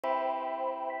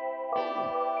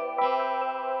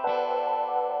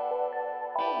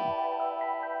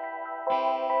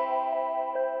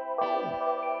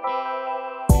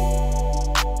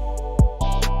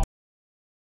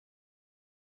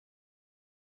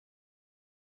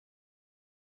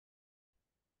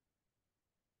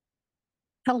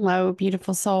Hello,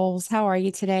 beautiful souls. How are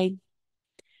you today?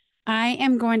 I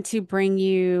am going to bring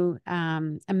you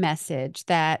a message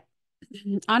that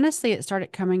honestly it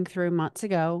started coming through months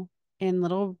ago in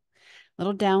little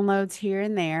downloads here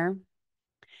and there.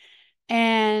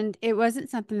 And it wasn't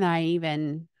something that I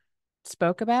even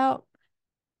spoke about.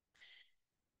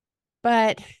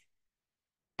 But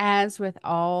as with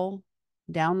all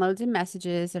downloads and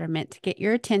messages that are meant to get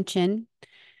your attention,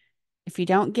 if you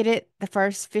don't get it the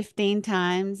first 15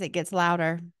 times, it gets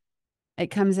louder. It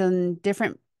comes in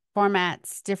different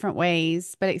formats, different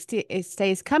ways, but it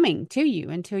stays coming to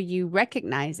you until you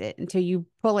recognize it, until you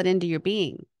pull it into your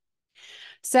being.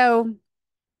 So,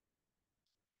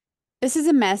 this is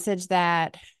a message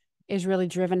that is really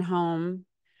driven home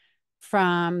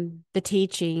from the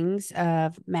teachings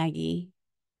of Maggie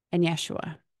and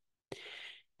Yeshua.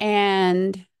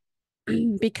 And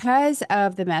because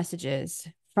of the messages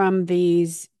from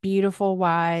these beautiful,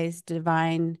 wise,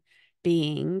 divine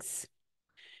beings,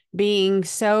 being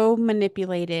so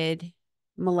manipulated,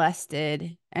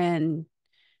 molested, and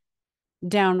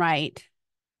downright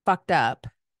fucked up,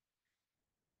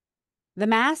 the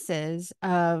masses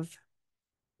of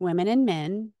women and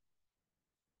men,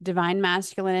 divine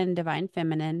masculine and divine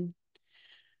feminine,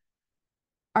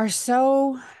 are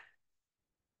so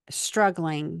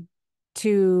struggling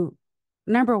to,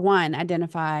 number one,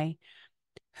 identify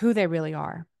who they really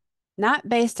are, not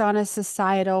based on a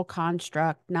societal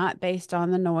construct, not based on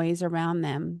the noise around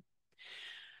them,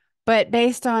 but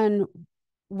based on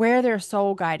where their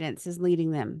soul guidance is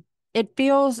leading them. It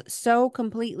feels so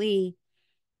completely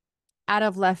out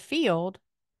of left field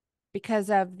because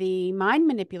of the mind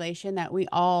manipulation that we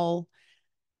all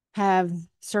have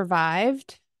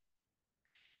survived.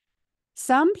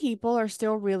 Some people are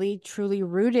still really truly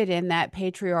rooted in that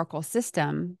patriarchal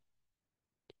system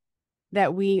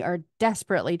that we are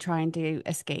desperately trying to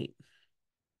escape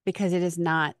because it is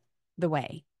not the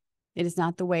way. It is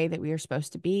not the way that we are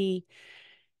supposed to be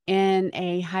in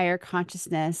a higher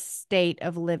consciousness state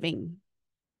of living.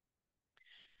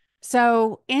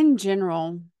 So, in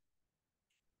general,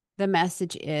 the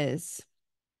message is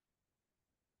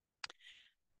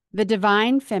the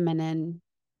divine feminine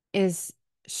is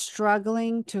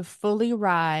struggling to fully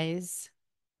rise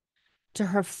to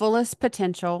her fullest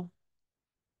potential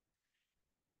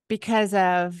because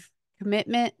of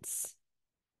commitments,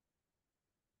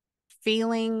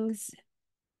 feelings,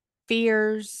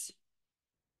 fears,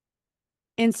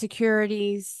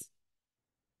 insecurities,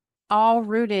 all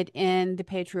rooted in the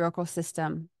patriarchal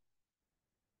system.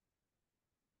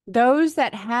 Those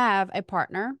that have a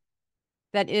partner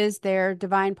that is their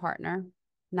divine partner,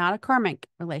 not a karmic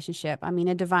relationship, I mean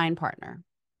a divine partner,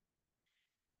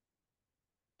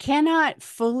 cannot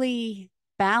fully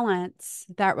balance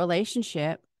that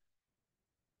relationship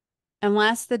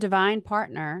unless the divine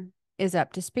partner is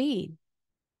up to speed.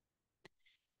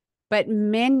 But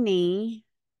many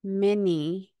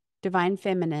divine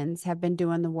feminines have been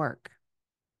doing the work.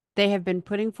 They have been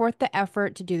putting forth the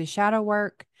effort to do the shadow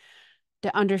work,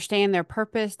 to understand their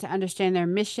purpose, to understand their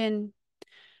mission,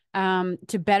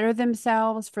 to better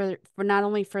themselves for not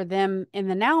only for them in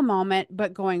the now moment,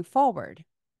 but going forward.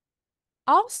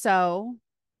 Also,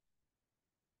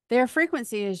 their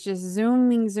frequency is just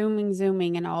zooming,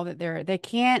 and all that they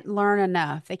can't learn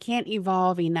enough. They can't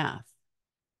evolve enough.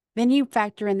 Then you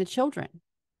factor in the children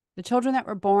that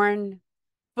were born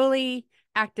fully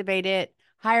activated,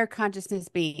 higher consciousness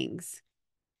beings.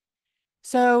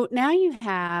 So now you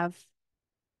have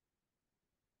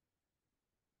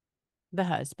the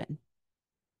husband,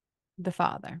 the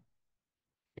father,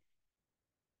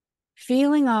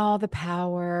 feeling all the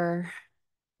power,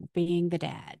 being the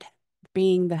dad,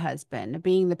 being the husband,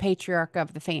 being the patriarch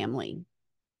of the family,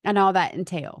 and all that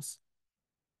entails.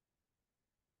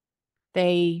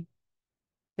 They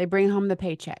they bring home the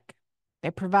paycheck.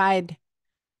 They provide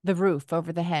the roof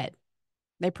over the head.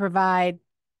 They provide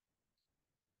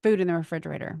food in the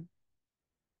refrigerator.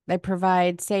 They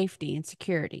provide safety and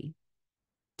security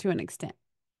to an extent.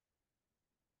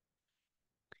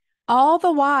 All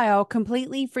the while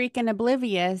completely freaking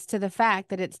oblivious to the fact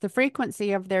that it's the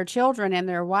frequency of their children and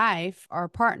their wife or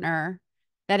partner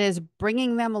that is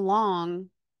bringing them along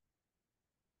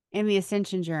in the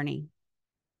ascension journey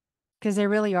because they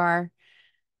really are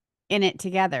in it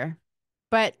together.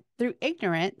 But through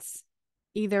ignorance,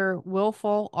 either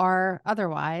willful or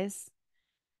otherwise,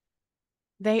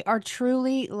 They are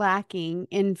truly lacking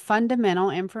in fundamental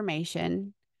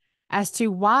information as to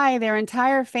why their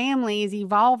entire family is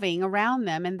evolving around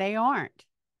them and they aren't.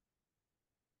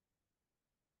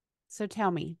 So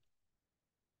tell me,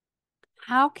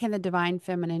 how can the divine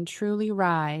feminine truly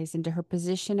rise into her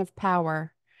position of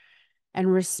power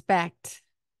and respect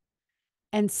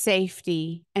and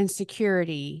safety and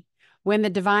security when the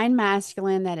divine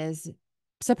masculine that is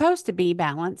supposed to be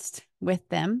balanced with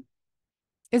them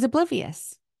is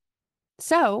oblivious?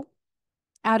 So,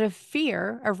 out of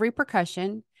fear of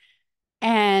repercussion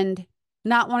and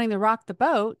not wanting to rock the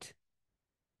boat,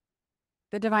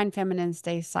 the divine feminine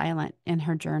stays silent in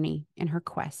her journey, in her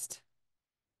quest.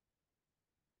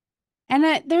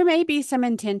 And there may be some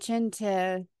intention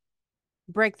to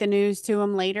break the news to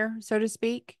them later, so to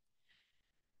speak.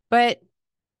 But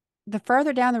the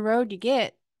further down the road you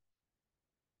get,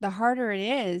 the harder it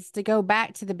is to go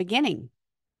back to the beginning.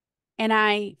 And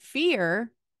I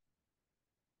fear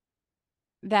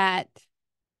that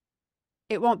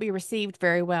it won't be received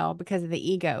very well because of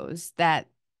the egos that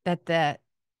the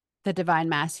divine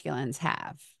masculines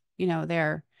have. You know, there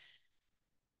are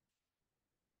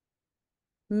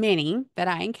many that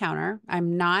I encounter.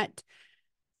 I'm not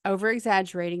over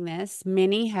exaggerating this.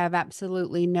 Many have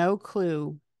absolutely no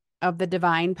clue of the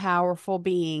divine, powerful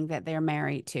being that they're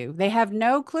married to. They have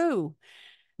no clue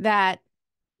that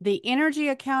the energy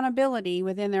accountability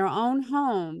within their own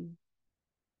home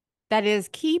that is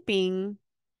keeping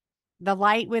the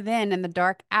light within and the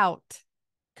dark out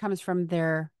comes from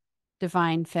their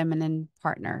divine feminine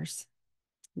partners,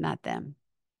 not them.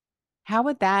 How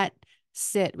would that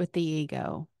sit with the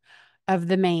ego of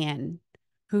the man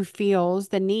who feels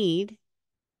the need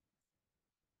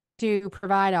to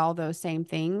provide all those same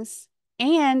things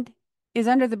and is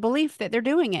under the belief that they're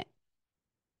doing it?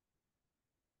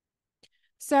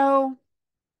 So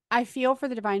I feel for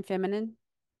the divine feminine.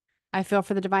 I feel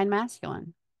for the divine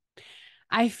masculine.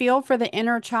 I feel for the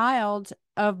inner child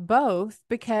of both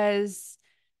because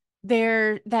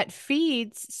that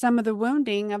feeds some of the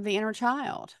wounding of the inner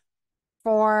child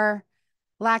for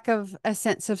lack of a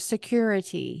sense of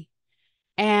security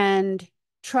and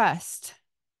trust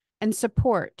and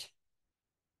support.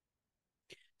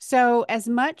 So as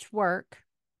much work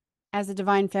as the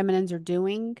divine feminines are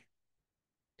doing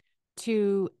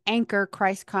to anchor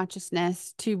Christ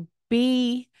consciousness, to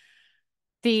be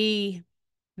the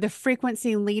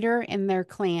frequency leader in their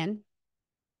clan,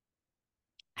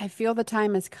 I feel the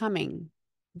time is coming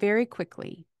very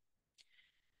quickly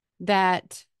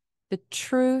that the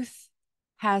truth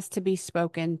has to be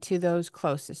spoken to those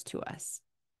closest to us.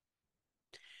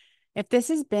 If this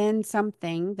has been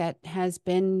something that has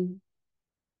been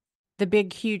the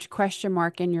big, huge question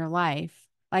mark in your life,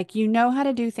 like you know how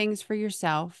to do things for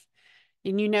yourself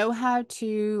and you know how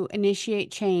to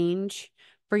initiate change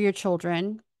for your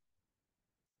children,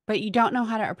 but you don't know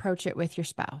how to approach it with your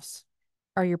spouse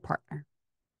or your partner.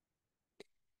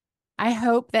 I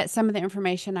hope that some of the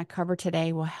information I cover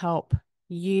today will help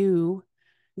you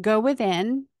go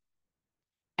within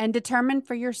and determine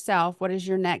for yourself what is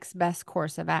your next best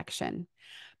course of action.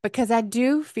 Because I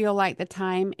do feel like the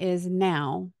time is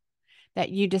now that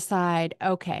you decide,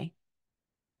 okay,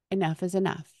 enough is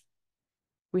enough.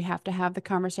 We have to have the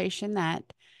conversation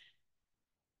that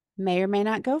may or may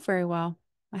not go very well.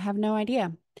 I have no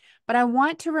idea. But I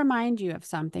want to remind you of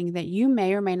something that you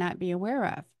may or may not be aware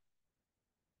of.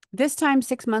 This time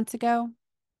 6 months ago,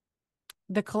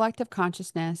 the collective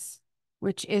consciousness,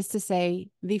 which is to say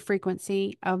the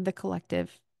frequency of the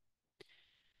collective,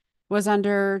 was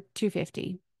under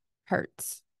 250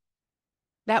 hertz.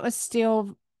 That was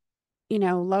still,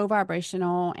 low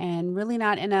vibrational and really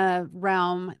not in a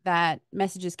realm that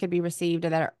messages could be received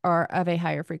that are of a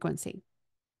higher frequency.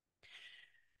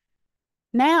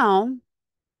 Now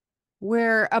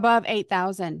we're above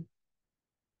 8,000.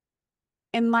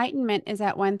 Enlightenment is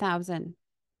at 1,000.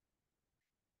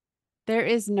 There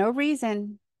is no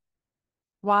reason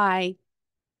why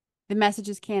the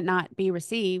messages cannot be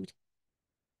received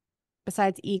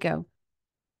besides ego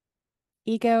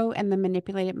and the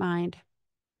manipulated mind.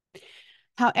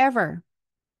 However,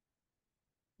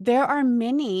 there are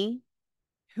many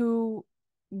who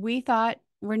we thought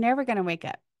were never going to wake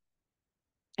up,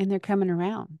 and they're coming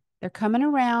around. They're coming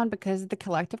around because the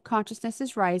collective consciousness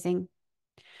is rising.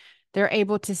 They're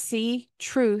able to see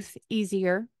truth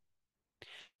easier.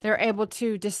 They're able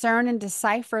to discern and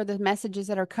decipher the messages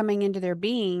that are coming into their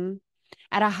being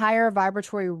at a higher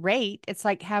vibratory rate. It's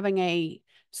like having a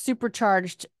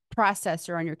supercharged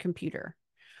processor on your computer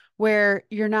where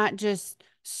you're not just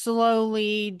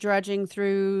slowly drudging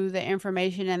through the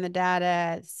information and the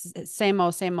data, same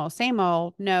old, same old, same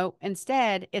old. No,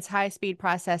 instead, it's high speed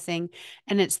processing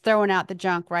and it's throwing out the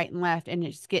junk right and left and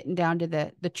it's getting down to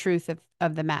the truth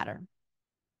of the matter.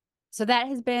 So that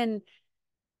has been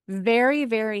very,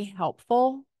 very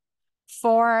helpful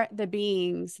for the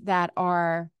beings that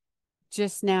are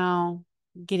just now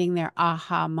getting their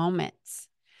aha moments.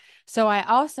 So I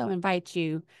also invite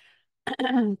you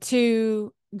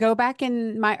to go back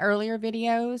in my earlier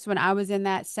videos when I was in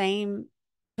that same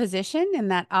position, in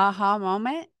that aha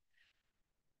moment,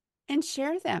 and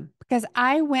share them because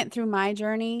I went through my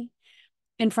journey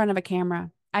in front of a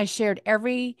camera. I shared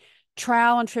every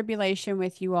trial and tribulation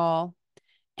with you all,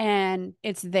 and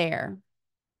it's there.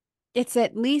 It's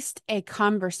at least a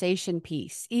conversation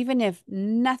piece, even if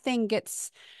nothing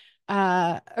gets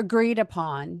agreed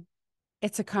upon.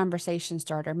 It's a conversation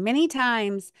starter. Many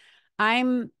times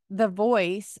I'm the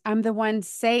voice, I'm the one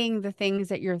saying the things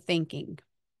that you're thinking.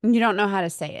 And you don't know how to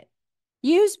say it.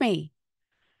 Use me.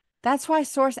 That's why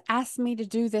Source asked me to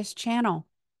do this channel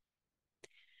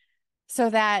so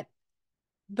that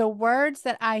the words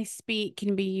that I speak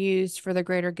can be used for the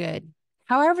greater good.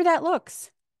 However that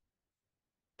looks,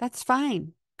 that's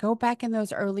fine. Go back in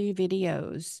those early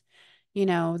videos. You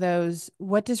know, those,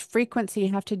 what does frequency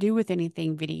have to do with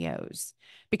anything videos?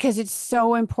 Because it's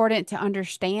so important to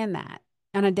understand that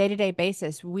on a day-to-day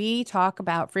basis. We talk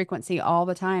about frequency all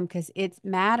the time because it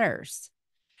matters.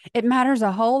 It matters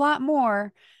a whole lot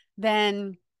more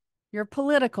than your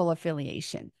political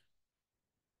affiliation.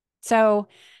 So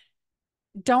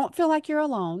don't feel like you're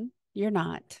alone. You're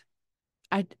not.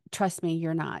 Trust me,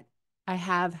 you're not. I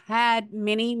have had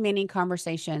many, many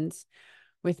conversations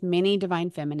with many divine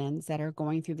feminines that are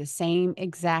going through the same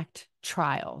exact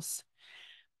trials.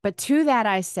 But to that,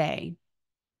 I say,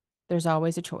 there's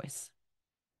always a choice.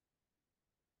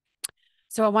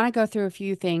 So I want to go through a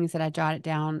few things that I jotted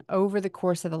down over the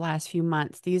course of the last few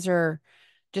months. These are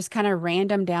just kind of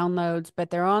random downloads, but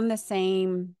they're on the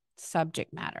same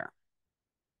subject matter.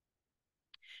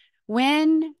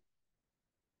 When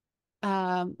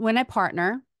a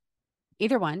partner,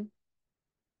 either one,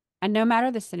 and no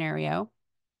matter the scenario,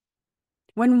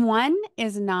 when one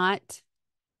is not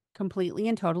completely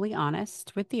and totally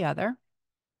honest with the other,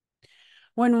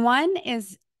 when one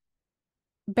is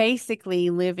basically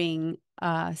living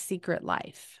a secret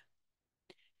life,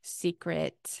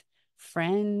 secret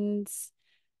friends,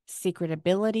 secret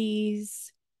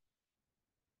abilities,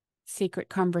 secret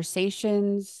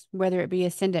conversations, whether it be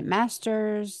ascendant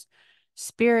masters,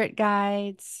 spirit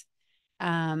guides,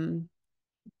 um,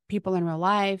 people in real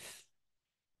life,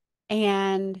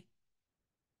 and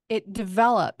it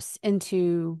develops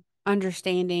into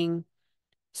understanding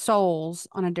souls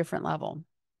on a different level.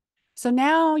 So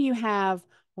now you have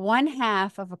one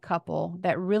half of a couple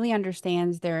that really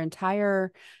understands their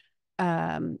entire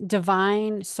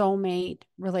divine soulmate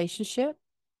relationship.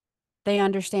 They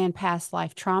understand past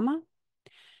life trauma.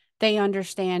 They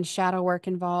understand shadow work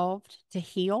involved to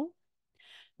heal.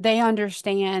 They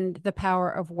understand the power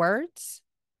of words.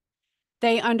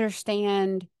 They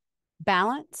understand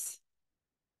balance.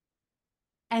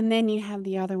 And then you have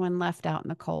the other one left out in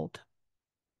the cold.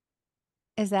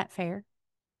 Is that fair?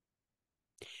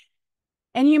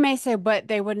 And you may say, but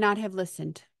they would not have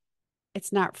listened.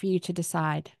 It's not for you to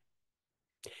decide.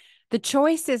 The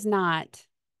choice is not,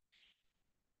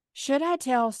 should I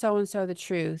tell so-and-so the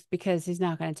truth because he's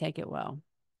not going to take it well?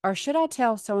 Or should I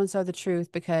tell so-and-so the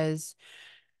truth because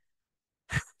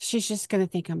she's just going to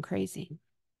think I'm crazy?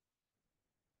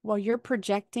 Well, you're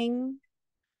projecting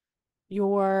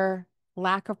your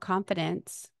lack of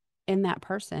confidence in that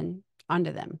person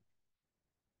onto them.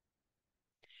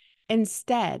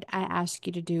 Instead, I ask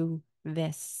you to do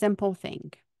this simple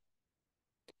thing.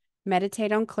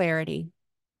 Meditate on clarity.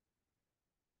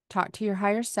 Talk to your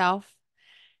higher self.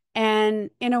 And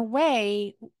in a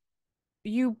way,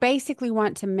 you basically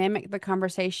want to mimic the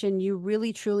conversation you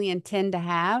really truly intend to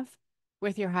have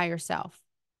with your higher self.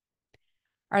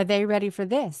 Are they ready for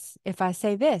this? If I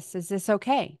say this, is this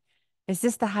okay? Is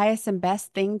this the highest and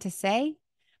best thing to say?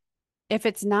 If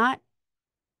it's not,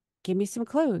 give me some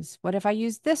clues. What if I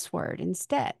use this word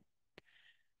instead?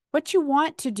 What you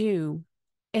want to do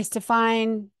is to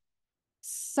find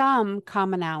some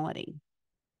commonality.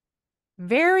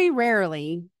 Very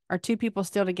rarely are two people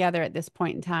still together at this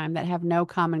point in time that have no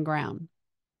common ground.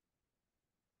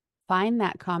 Find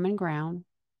that common ground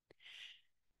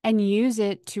and use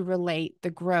it to relate the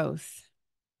growth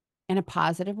in a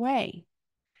positive way.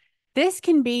 This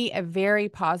can be a very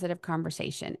positive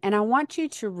conversation. And I want you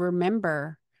to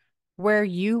remember where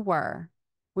you were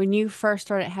when you first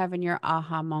started having your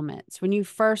aha moments, when you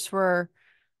first were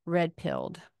red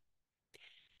pilled?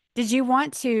 Did you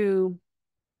want to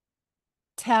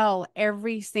tell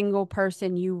every single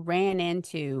person you ran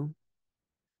into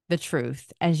the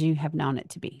truth as you have known it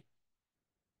to be?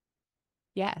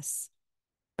 Yes.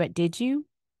 But did you?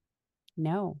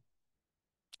 No,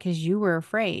 because you were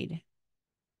afraid,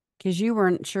 because you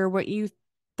weren't sure what you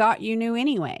thought you knew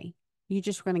anyway. You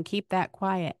just want to keep that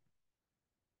quiet.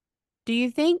 Do you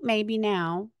think maybe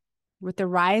now, with the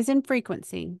rise in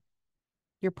frequency,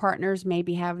 your partners may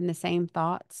be having the same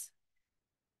thoughts?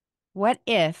 What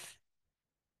if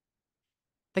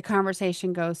the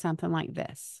conversation goes something like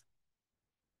this?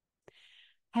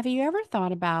 Have you ever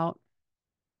thought about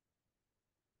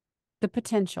the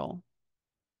potential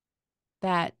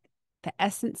that the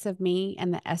essence of me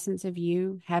and the essence of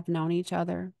you have known each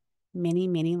other many,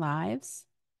 many lives?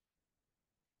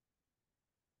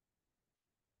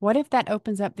 What if that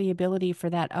opens up the ability for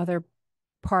that other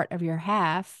part of your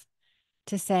half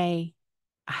to say,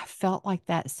 I felt like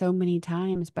that so many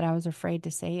times, but I was afraid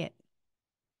to say it?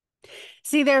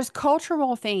 See, there's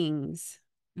cultural things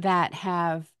that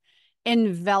have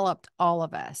enveloped all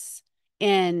of us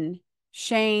in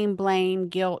shame, blame,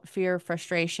 guilt, fear,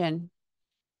 frustration.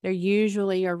 They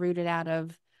usually are rooted out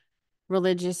of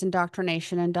religious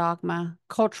indoctrination and dogma,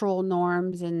 cultural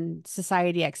norms, and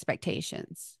society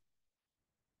expectations.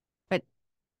 But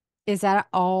is that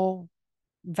all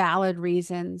valid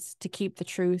reasons to keep the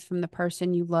truth from the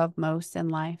person you love most in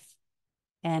life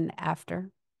and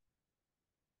after?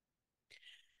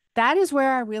 That is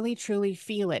where I really truly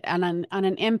feel it on an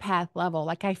empath level.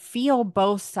 Like I feel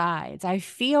both sides. I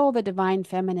feel the divine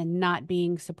feminine not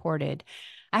being supported.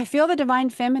 I feel the divine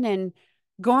feminine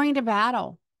going to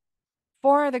battle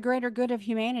for the greater good of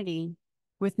humanity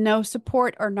with no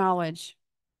support or knowledge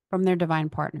from their divine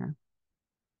partner.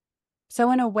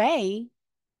 So in a way,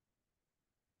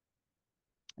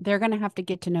 they're going to have to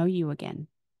get to know you again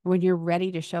when you're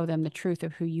ready to show them the truth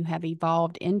of who you have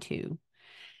evolved into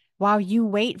while you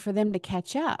wait for them to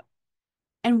catch up.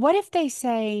 And what if they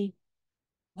say,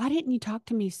 why didn't you talk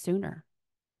to me sooner?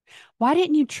 Why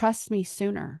didn't you trust me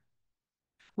sooner?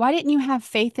 Why didn't you have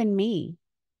faith in me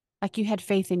like you had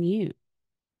faith in you?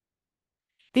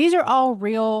 These are all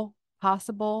real,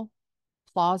 possible,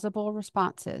 plausible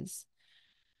responses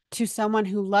to someone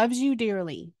who loves you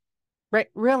dearly,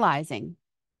 realizing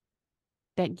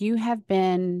that you have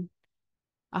been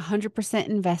 100%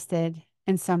 invested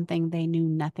in something they knew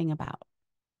nothing about.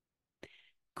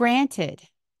 Granted,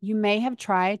 you may have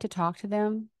tried to talk to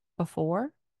them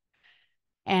before,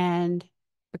 and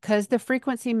because the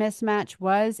frequency mismatch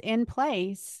was in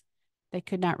place, they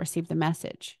could not receive the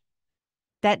message.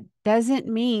 That doesn't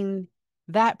mean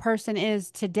that person is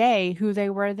today who they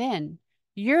were then.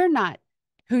 You're not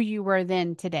who you were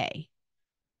then today.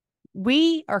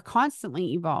 We are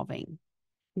constantly evolving.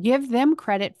 Give them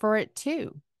credit for it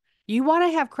too. You want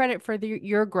to have credit for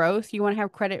your growth. You want to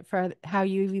have credit for how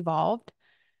you've evolved.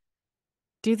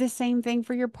 Do the same thing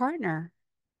for your partner,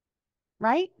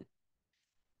 right?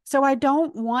 So I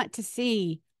don't want to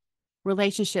see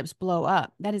relationships blow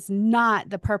up. That is not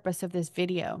the purpose of this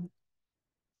video.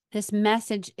 This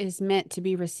message is meant to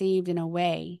be received in a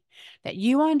way that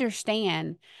you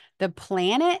understand the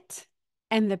planet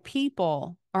and the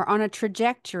people are on a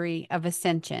trajectory of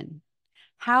ascension.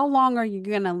 How long are you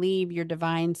going to leave your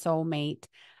divine soulmate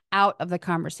out of the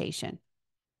conversation?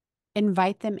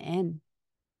 Invite them in.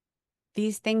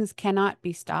 These things cannot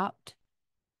be stopped,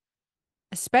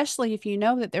 especially if you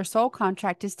know that their soul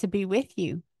contract is to be with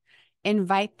you.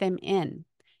 Invite them in.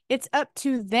 It's up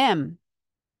to them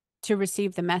to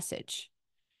receive the message.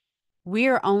 We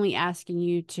are only asking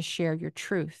you to share your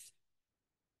truth.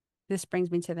 This brings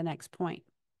me to the next point.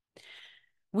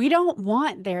 We don't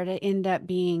want there to end up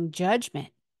being judgment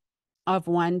of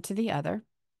one to the other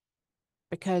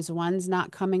because one's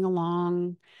not coming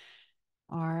along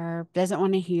or doesn't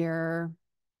want to hear,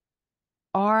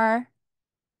 or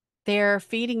they're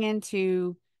feeding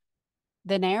into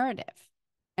the narrative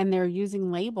and they're using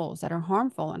labels that are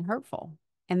harmful and hurtful.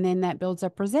 And then that builds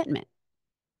up resentment.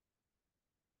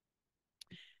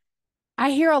 I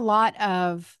hear a lot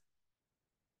of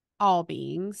all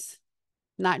beings,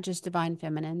 not just divine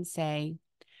feminine, say,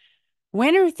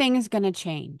 when are things going to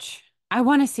change? I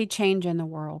want to see change in the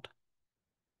world.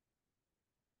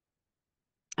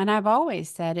 And I've always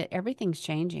said it, everything's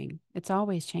changing. It's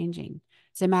always changing.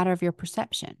 It's a matter of your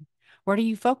perception. What are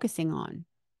you focusing on?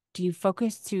 Do you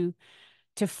focus to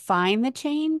find the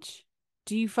change?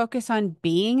 Do you focus on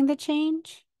being the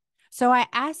change? So I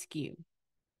ask you,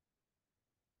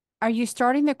 are you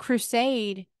starting the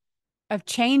crusade of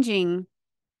changing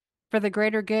for the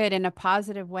greater good in a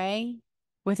positive way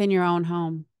within your own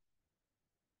home?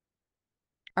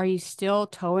 Are you still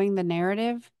towing the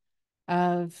narrative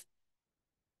of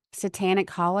satanic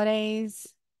holidays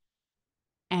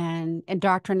and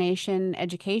indoctrination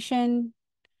education?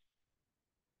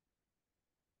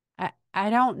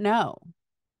 I don't know.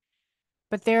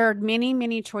 But there are many,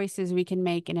 many choices we can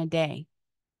make in a day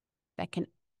that can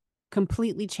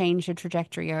completely change the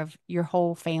trajectory of your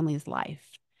whole family's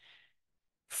life.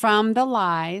 From the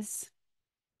lies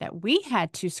that we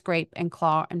had to scrape and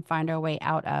claw and find our way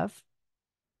out of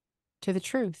to the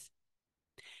truth.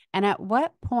 And at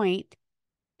what point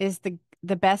is the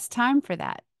best time for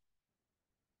that?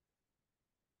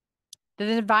 The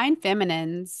divine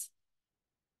feminines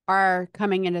are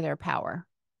coming into their power.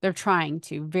 They're trying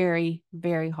to very,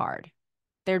 very hard.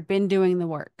 They've been doing the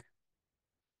work.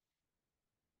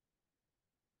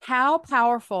 How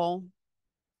powerful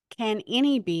can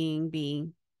any being be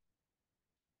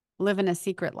living a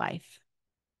secret life?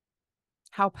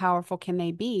 How powerful can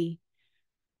they be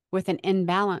with an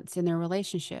imbalance in their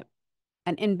relationship,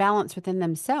 an imbalance within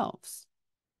themselves?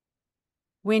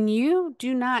 When you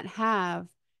do not have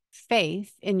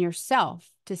faith in yourself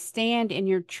to stand in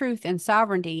your truth and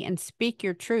sovereignty and speak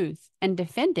your truth and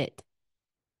defend it,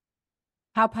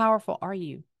 how powerful are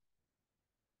you?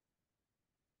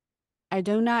 I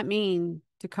do not mean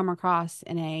to come across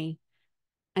in a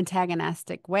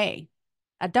antagonistic way.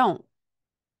 I don't.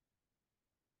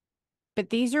 But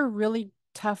these are really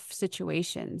tough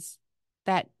situations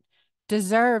that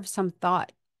deserve some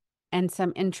thought and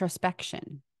some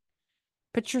introspection.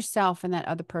 Put yourself in that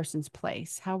other person's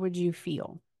place. How would you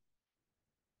feel?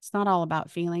 It's not all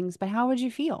about feelings, but how would you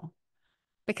feel?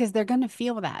 Because they're going to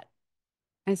feel that.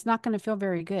 And it's not going to feel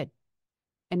very good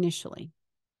initially.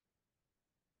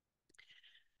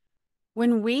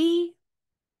 When we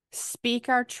speak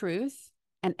our truth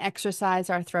and exercise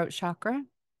our throat chakra,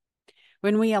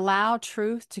 when we allow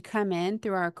truth to come in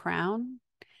through our crown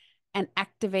and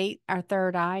activate our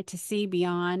third eye to see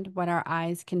beyond what our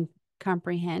eyes can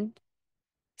comprehend,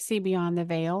 see beyond the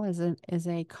veil is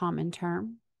a common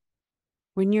term.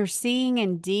 When you're seeing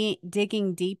and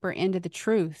digging deeper into the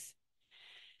truth,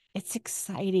 it's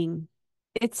exciting.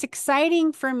 It's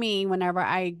exciting for me whenever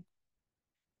I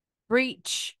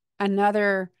breach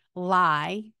another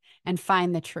lie and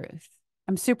find the truth.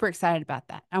 I'm super excited about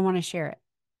that. I want to share it.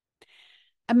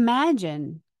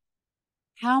 Imagine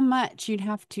how much you'd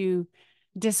have to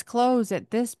disclose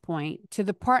at this point to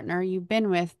the partner you've been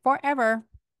with forever.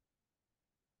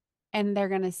 And they're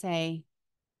going to say,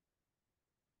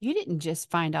 you didn't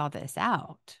just find all this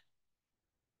out.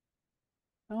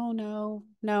 Oh,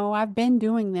 no, I've been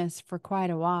doing this for quite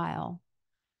a while.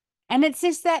 And it's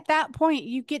just at that point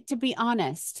you get to be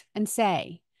honest and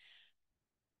say,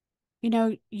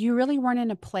 you really weren't in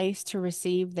a place to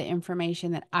receive the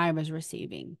information that I was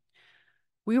receiving.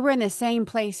 We were in the same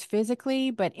place physically,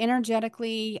 but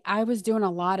energetically, I was doing a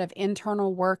lot of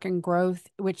internal work and growth,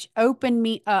 which opened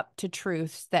me up to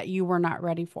truths that you were not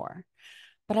ready for.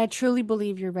 But I truly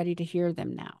believe you're ready to hear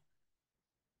them now.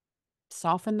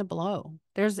 Soften the blow.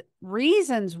 There's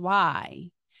reasons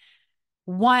why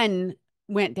one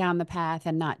went down the path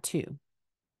and not two.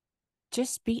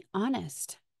 Just be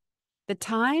honest. The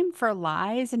time for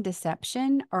lies and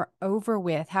deception are over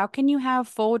with. How can you have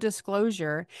full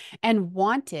disclosure and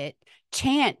want it?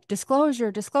 Chant disclosure,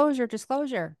 disclosure,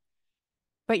 disclosure.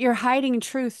 But you're hiding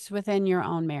truths within your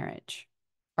own marriage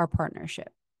or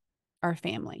partnership or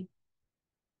family.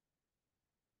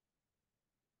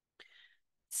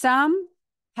 Some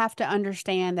have to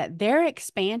understand that their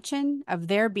expansion of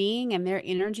their being and their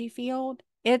energy field,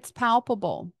 it's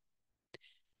palpable.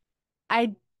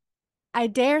 I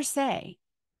dare say,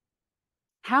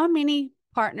 how many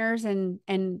partners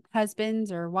and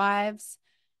husbands or wives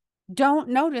don't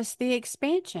notice the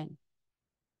expansion?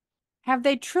 Have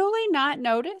they truly not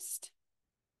noticed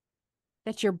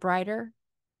that you're brighter,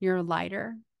 you're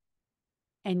lighter,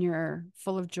 and you're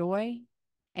full of joy,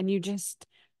 and you just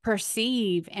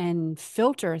perceive and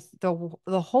filter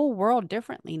the whole world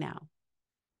differently now?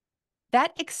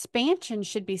 That expansion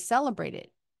should be celebrated.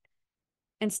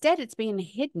 Instead, it's being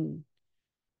hidden,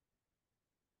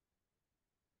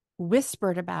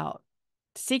 whispered about,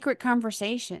 secret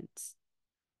conversations.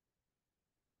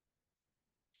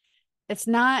 It's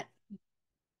not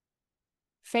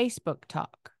Facebook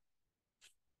talk,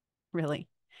 really.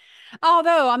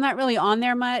 Although I'm not really on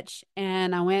there much,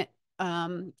 and I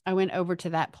went over to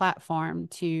that platform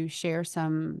to share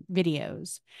some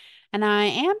videos. And I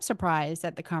am surprised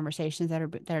at the conversations that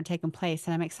are taking place,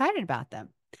 and I'm excited about them.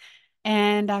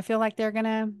 And I feel like they're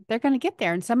gonna get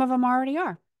there, and some of them already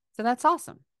are. So that's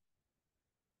awesome.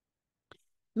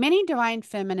 Many divine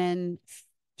feminine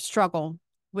struggle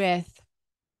with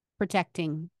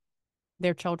protecting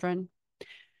their children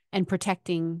and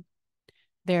protecting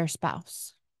their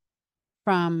spouse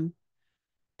from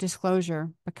disclosure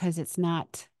because it's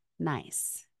not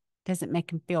nice. Doesn't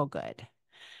make them feel good.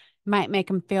 Might make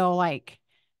them feel like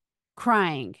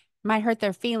crying, might hurt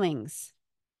their feelings.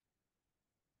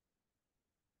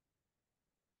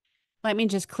 Let me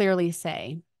just clearly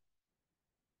say,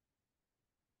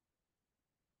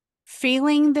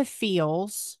 feeling the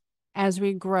feels as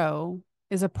we grow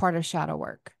is a part of shadow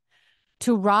work.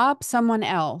 To rob someone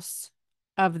else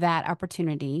of that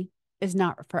opportunity is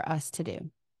not for us to do.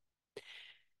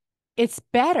 It's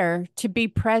better to be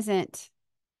present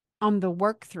on the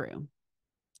work through,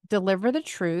 deliver the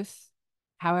truth,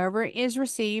 however it is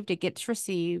received, it gets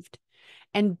received,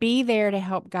 and be there to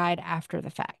help guide after the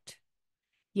fact.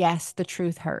 Yes, the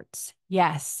truth hurts.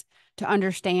 Yes, to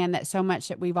understand that so much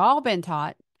that we've all been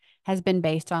taught has been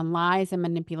based on lies and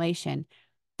manipulation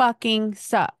fucking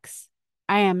sucks.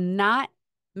 I am not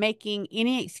making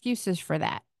any excuses for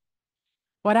that.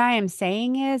 What I am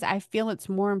saying is, I feel it's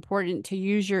more important to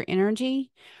use your energy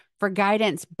for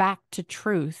guidance back to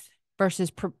truth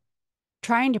versus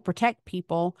trying to protect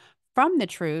people from the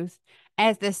truth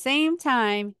at the same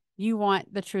time you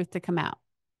want the truth to come out.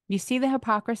 You see the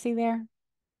hypocrisy there?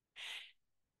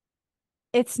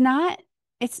 It's not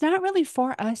it's not really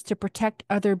for us to protect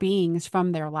other beings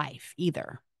from their life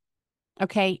either.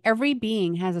 Okay, every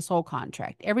being has a soul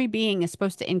contract. Every being is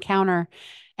supposed to encounter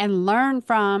and learn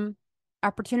from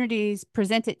opportunities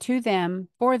presented to them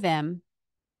for them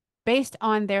based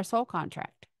on their soul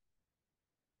contract.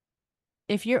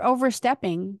 If you're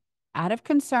overstepping out of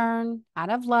concern, out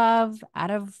of love,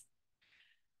 out of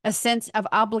a sense of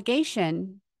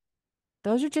obligation,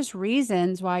 those are just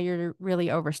reasons why you're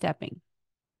really overstepping.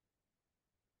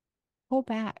 Pull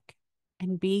back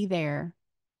and be there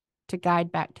to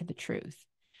guide back to the truth.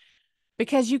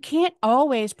 Because you can't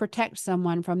always protect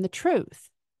someone from the truth.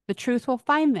 The truth will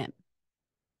find them,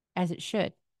 as it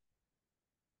should.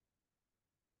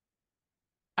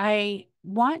 I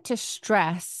want to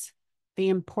stress the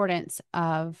importance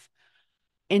of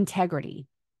integrity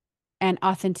and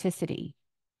authenticity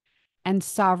and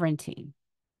sovereignty.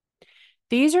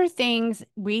 These are things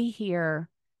we hear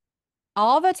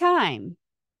all the time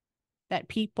that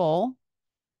people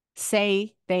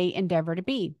say they endeavor to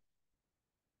be.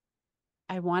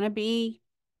 I want to be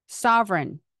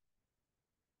sovereign.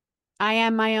 I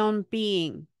am my own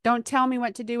being. Don't tell me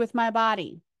what to do with my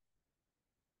body.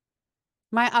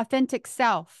 My authentic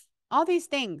self. All these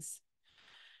things.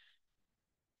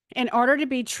 In order to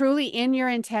be truly in your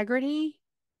integrity,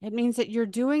 it means that you're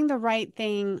doing the right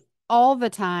thing all the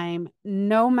time,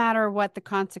 no matter what the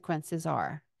consequences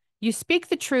are. You speak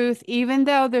the truth, even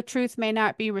though the truth may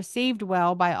not be received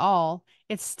well by all,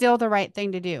 it's still the right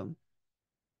thing to do.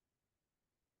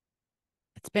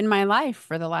 It's been my life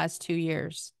for the last 2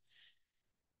 years.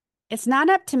 It's not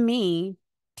up to me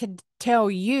to tell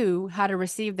you how to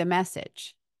receive the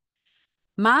message.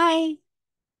 My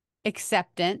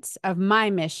acceptance of my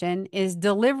mission is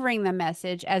delivering the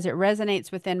message as it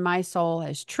resonates within my soul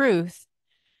as truth,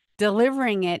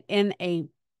 delivering it in a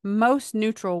most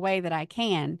neutral way that I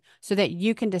can so that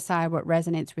you can decide what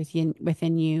resonates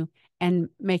within you and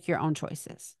make your own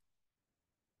choices.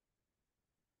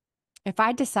 If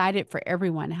I decided for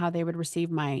everyone how they would receive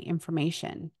my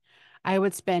information, I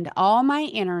would spend all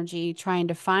my energy trying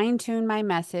to fine tune my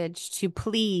message to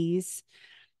please,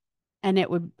 and it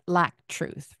would lack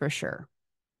truth for sure.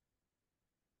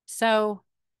 So,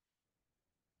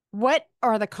 what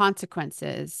are the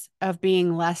consequences of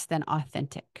being less than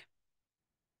authentic?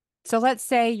 So let's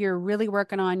say you're really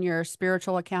working on your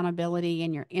spiritual accountability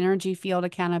and your energy field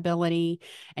accountability,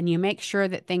 and you make sure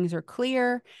that things are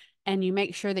clear and you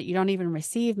make sure that you don't even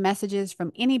receive messages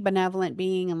from any benevolent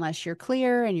being unless you're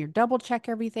clear and you double check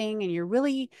everything and you're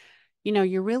really,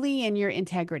 you're really in your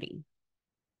integrity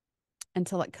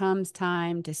until it comes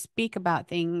time to speak about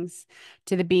things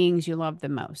to the beings you love the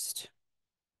most.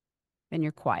 Then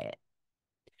you're quiet.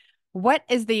 What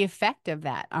is the effect of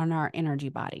that on our energy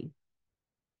body?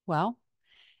 Well,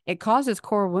 it causes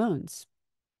core wounds.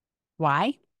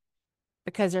 Why?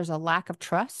 Because there's a lack of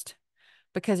trust,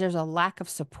 because there's a lack of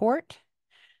support,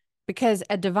 because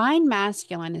a divine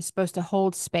masculine is supposed to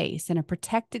hold space in a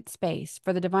protected space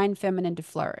for the divine feminine to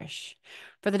flourish,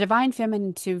 for the divine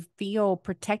feminine to feel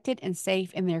protected and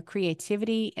safe in their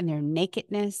creativity, in their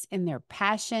nakedness, in their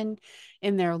passion,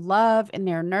 in their love, in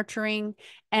their nurturing,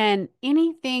 and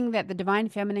anything that the divine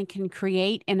feminine can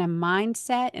create in a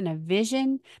mindset, in a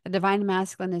vision, the divine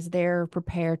masculine is there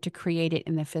prepared to create it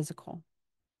in the physical.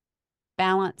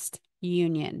 Balanced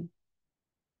union.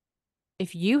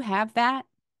 If you have that,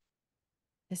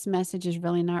 this message is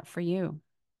really not for you.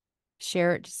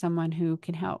 Share it to someone who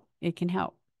can help. It can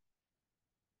help.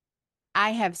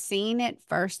 I have seen it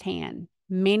firsthand.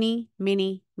 Many,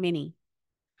 many, many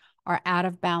are out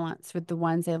of balance with the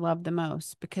ones they love the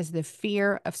most because the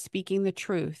fear of speaking the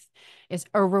truth is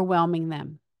overwhelming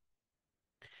them.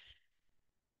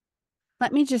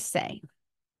 Let me just say,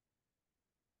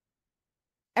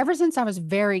 ever since I was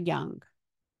very young,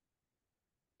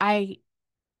 I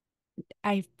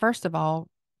I first of all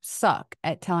suck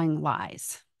at telling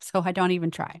lies. So I don't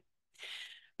even try.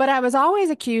 But I was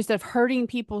always accused of hurting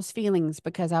people's feelings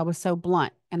because I was so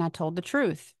blunt and I told the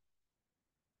truth.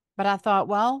 But I thought,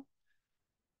 well,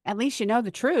 at least you know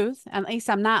the truth. At least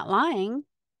I'm not lying.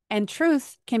 And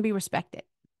truth can be respected.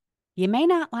 You may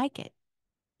not like it.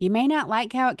 You may not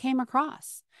like how it came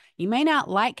across. You may not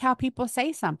like how people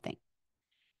say something.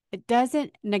 It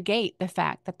doesn't negate the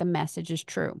fact that the message is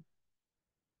true.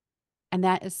 And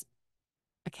that is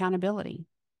accountability.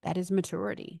 That is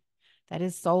maturity. That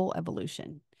is soul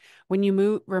evolution. When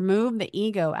you remove the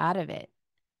ego out of it,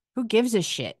 who gives a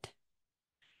shit?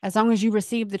 As long as you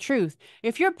receive the truth.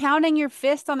 If you're pounding your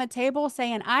fist on the table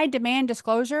saying, I demand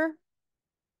disclosure,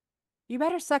 you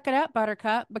better suck it up,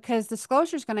 buttercup, because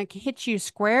disclosure is going to hit you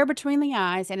square between the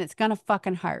eyes and it's going to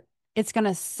fucking hurt. It's going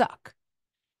to suck.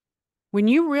 When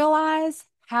you realize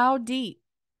how deep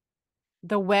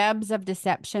the webs of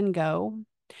deception go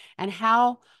and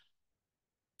how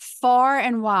far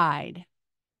and wide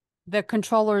the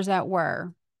controllers that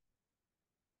were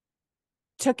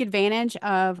took advantage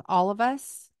of all of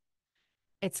us,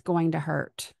 it's going to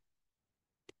hurt.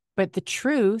 But the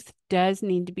truth does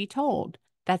need to be told.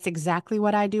 That's exactly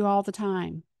what I do all the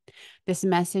time. This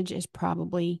message is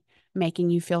probably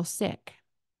making you feel sick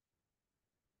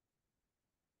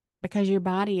because your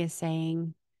body is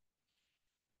saying,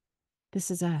 this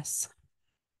is us.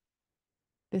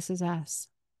 This is us.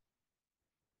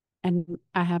 And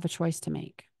I have a choice to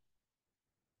make.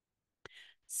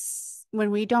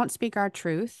 When we don't speak our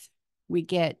truth, we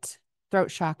get throat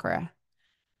chakra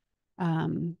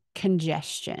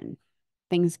congestion.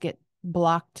 Things get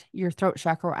blocked. Your throat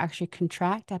chakra will actually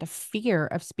contract out of fear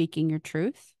of speaking your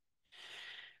truth.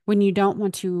 When you don't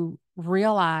want to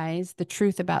realize the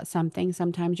truth about something,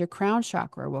 sometimes your crown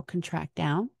chakra will contract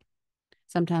down.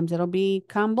 Sometimes it'll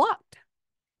become blocked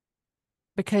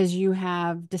because you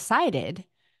have decided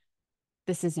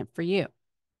this isn't for you.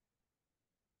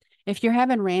 If you're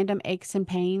having random aches and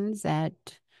pains that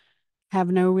have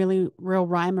no really real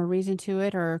rhyme or reason to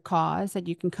it or cause that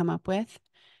you can come up with,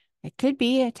 it could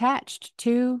be attached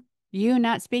to you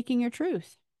not speaking your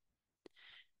truth.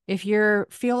 If you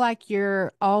feel like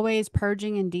you're always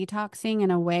purging and detoxing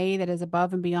in a way that is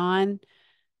above and beyond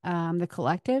the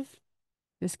collective,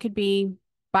 this could be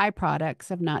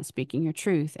byproducts of not speaking your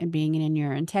truth and being in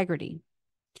your integrity.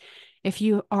 If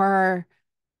you are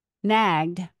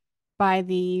nagged by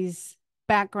these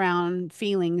background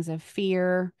feelings of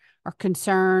fear or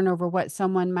concern over what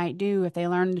someone might do if they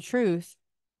learn the truth,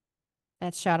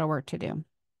 that's shadow work to do.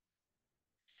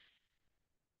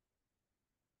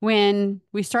 When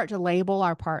we start to label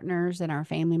our partners and our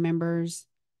family members,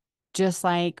 just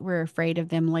like we're afraid of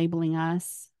them labeling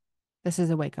us, this is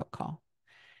a wake-up call.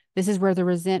 This is where the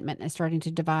resentment is starting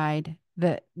to divide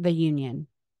the union.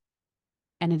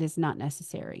 And it is not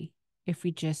necessary if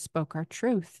we just spoke our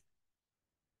truth.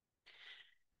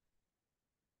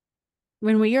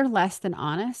 When we are less than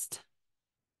honest,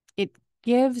 it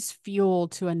gives fuel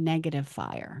to a negative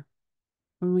fire.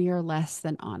 When we are less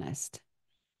than honest,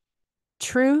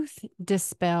 truth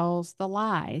dispels the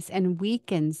lies and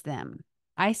weakens them.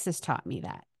 Isis taught me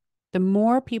that. The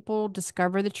more people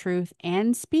discover the truth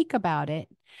and speak about it,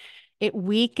 it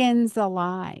weakens the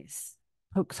lies,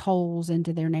 pokes holes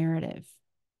into their narrative.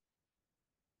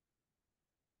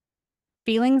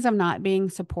 Feelings of not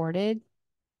being supported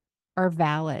are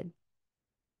valid.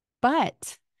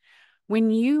 But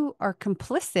when you are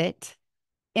complicit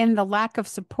in the lack of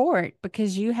support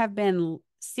because you have been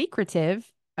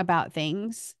secretive about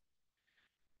things,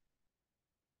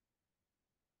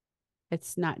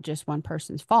 it's not just one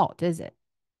person's fault, is it?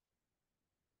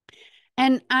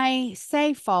 And I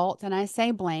say fault and I say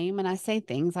blame and I say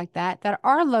things like that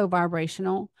are low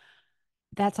vibrational.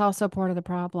 That's also part of the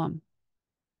problem.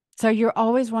 So you're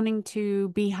always wanting to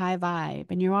be high vibe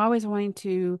and you're always wanting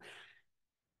to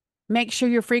make sure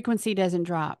your frequency doesn't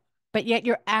drop, but yet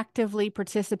you're actively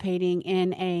participating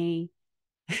in a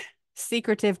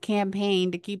secretive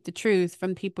campaign to keep the truth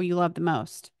from people you love the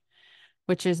most,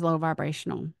 which is low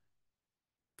vibrational.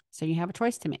 So you have a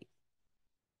choice to make.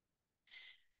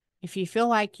 If you feel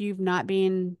like you've not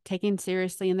been taken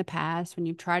seriously in the past when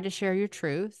you've tried to share your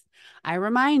truth, I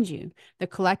remind you, the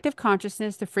collective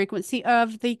consciousness, the frequency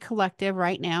of the collective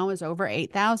right now is over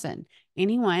 8,000.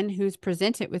 Anyone who's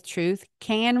presented with truth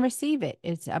can receive it.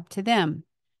 It's up to them.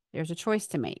 There's a choice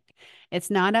to make. It's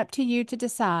not up to you to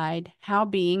decide how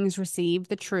beings receive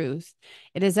the truth.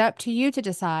 It is up to you to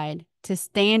decide to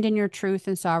stand in your truth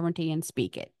and sovereignty and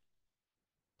speak it.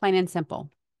 Plain and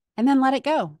simple. And then let it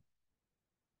go.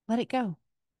 Let it go.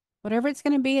 Whatever it's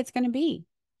going to be, it's going to be.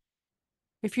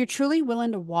 If you're truly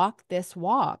willing to walk this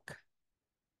walk,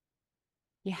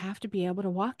 you have to be able to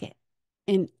walk it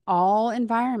in all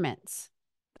environments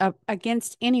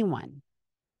against anyone.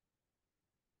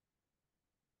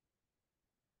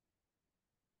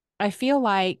 I feel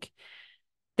like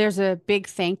there's a big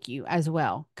thank you as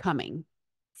well coming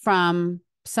from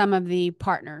some of the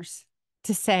partners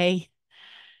to say,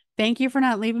 thank you for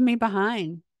not leaving me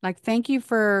behind. Like, thank you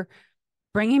for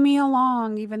bringing me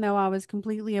along, even though I was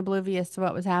completely oblivious to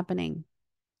what was happening.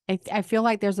 I feel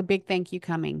like there's a big thank you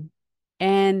coming,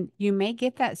 and you may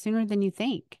get that sooner than you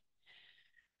think.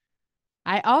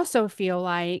 I also feel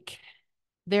like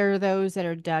there are those that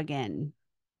are dug in.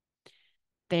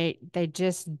 They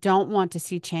just don't want to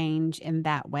see change in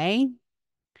that way.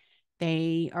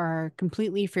 They are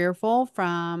completely fearful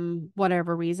from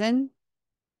whatever reason.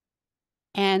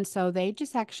 And so they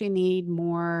just actually need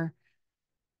more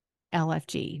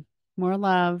LFG, more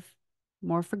love,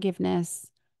 more forgiveness,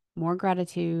 more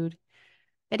gratitude.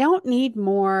 They don't need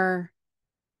more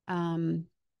um,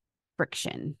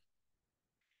 friction.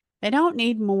 They don't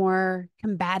need more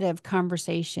combative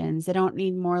conversations. They don't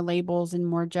need more labels and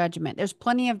more judgment. There's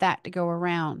plenty of that to go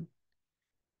around.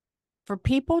 For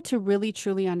people to really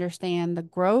truly understand the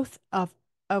growth of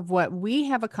what we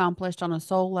have accomplished on a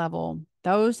soul level,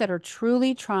 those that are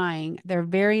truly trying their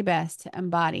very best to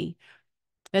embody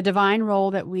the divine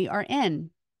role that we are in,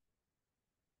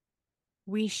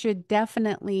 we should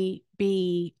definitely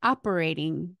be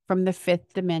operating from the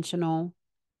fifth dimensional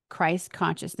Christ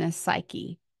consciousness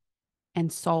psyche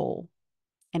and soul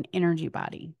and energy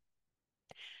body,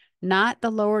 not the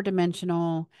lower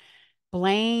dimensional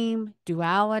blame,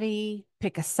 duality,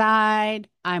 pick a side,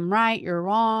 I'm right, you're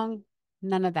wrong,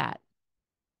 none of that.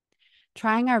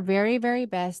 Trying our very, very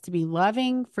best to be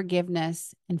loving,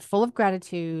 forgiveness, and full of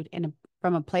gratitude and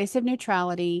from a place of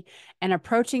neutrality and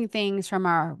approaching things from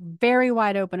our very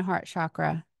wide open heart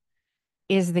chakra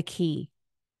is the key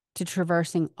to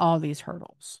traversing all these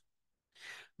hurdles.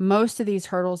 Most of these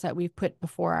hurdles that we've put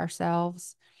before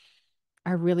ourselves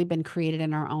are really been created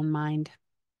in our own mind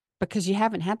because you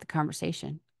haven't had the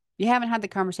conversation. You haven't had the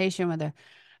conversation with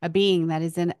a being that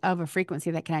is in of a frequency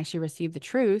that can actually receive the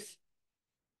truth.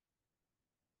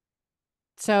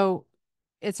 So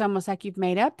it's almost like you've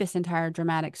made up this entire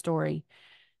dramatic story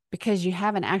because you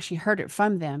haven't actually heard it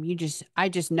from them. I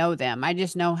just know them. I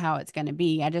just know how it's going to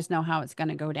be. I just know how it's going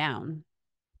to go down.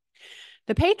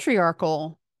 The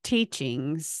patriarchal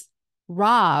teachings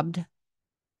robbed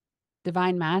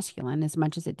divine masculine as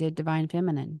much as it did divine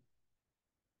feminine.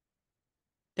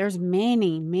 There's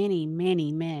many, many,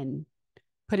 many men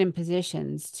put in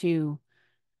positions to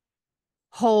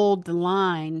hold the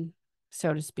line,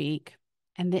 so to speak,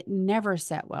 and that never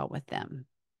set well with them.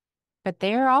 But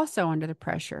they are also under the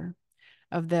pressure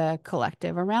of the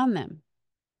collective around them,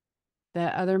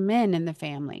 the other men in the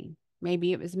family.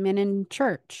 Maybe it was men in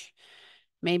church.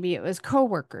 Maybe it was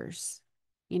coworkers.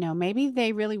 You know, maybe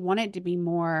they really wanted to be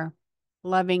more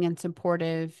loving and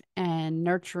supportive and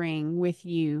nurturing with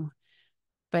you,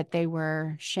 but they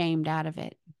were shamed out of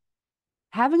it.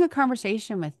 Having a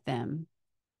conversation with them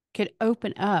could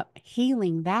open up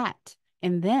healing that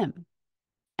in them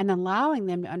and allowing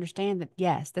them to understand that,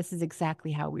 yes, this is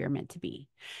exactly how we are meant to be.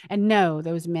 And no,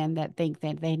 those men that think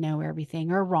that they know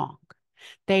everything are wrong.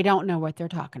 They don't know what they're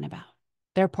talking about.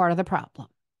 They're part of the problem,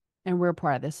 and we're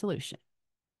part of the solution.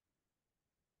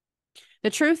 The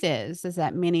truth is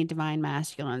that many divine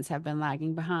masculines have been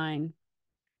lagging behind.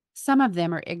 Some of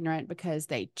them are ignorant because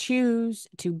they choose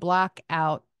to block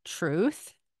out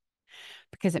truth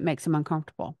because it makes them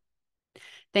uncomfortable.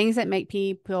 Things that make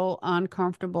people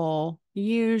uncomfortable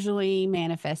usually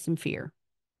manifest in fear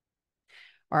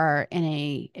or in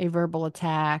a verbal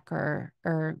attack or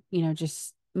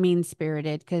just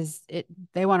mean-spirited because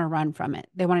they want to run from it.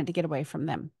 They want it to get away from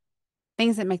them.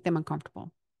 Things that make them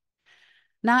uncomfortable.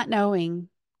 Not knowing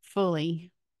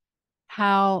fully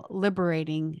how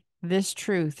liberating this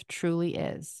truth truly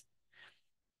is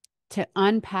to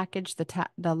unpackage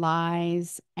the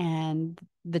lies and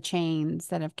the chains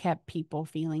that have kept people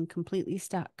feeling completely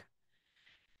stuck.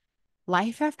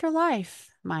 Life after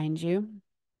life, mind you,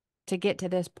 to get to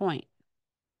this point.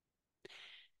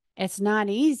 It's not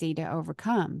easy to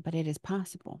overcome, but it is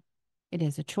possible. It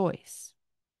is a choice.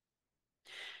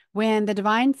 When the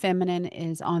divine feminine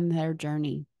is on their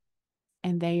journey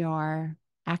and they are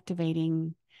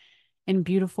activating in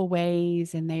beautiful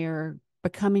ways and they are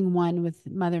becoming one with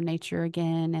Mother Nature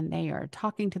again, and they are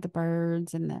talking to the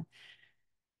birds and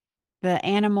the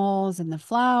animals and the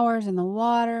flowers and the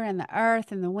water and the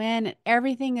earth and the wind, and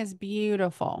everything is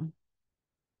beautiful.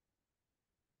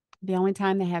 The only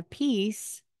time they have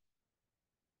peace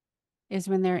is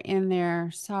when they're in their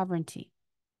sovereignty,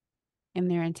 in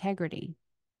their integrity,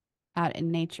 out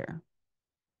in nature,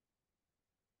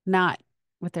 not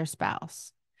with their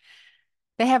spouse.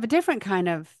 They have a different kind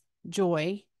of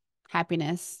joy,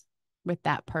 happiness with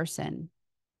that person,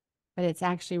 but it's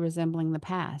actually resembling the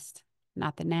past,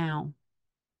 not the now.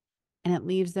 And it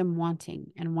leaves them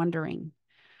wanting and wondering,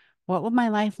 what would my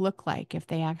life look like if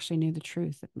they actually knew the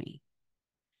truth of me?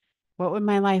 What would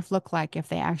my life look like if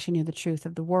they actually knew the truth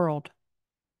of the world?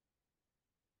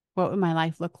 What would my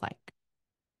life look like?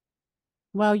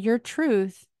 Well, your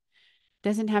truth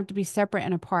doesn't have to be separate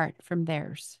and apart from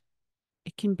theirs.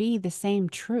 It can be the same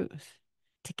truth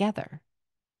together.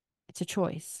 It's a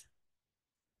choice.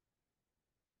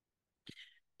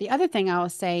 The other thing I will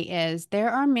say is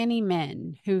there are many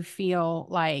men who feel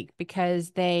like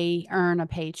because they earn a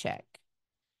paycheck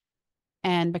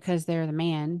and because they're the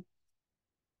man,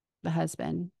 the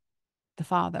husband, the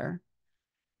father,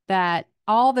 that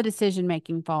all the decision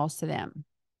making falls to them.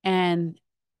 And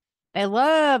they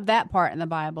love that part in the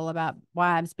Bible about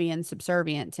wives being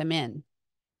subservient to men.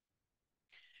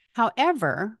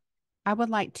 However, I would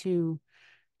like to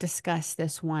discuss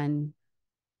this one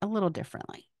a little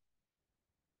differently.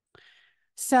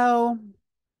 So,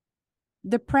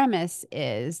 the premise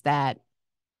is that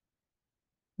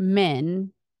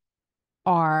men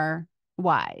are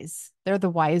wise. They're the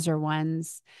wiser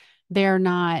ones. They're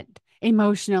not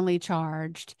emotionally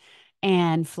charged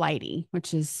and flighty,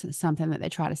 which is something that they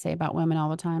try to say about women all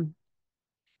the time.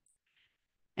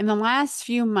 In the last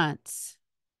few months,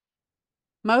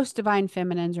 most divine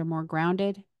feminines are more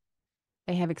grounded.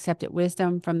 They have accepted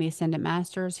wisdom from the ascended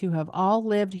masters who have all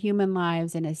lived human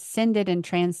lives and ascended and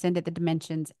transcended the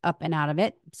dimensions up and out of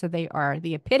it. So they are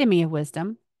the epitome of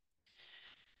wisdom.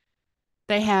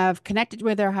 They have connected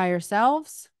with their higher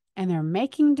selves and they're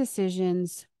making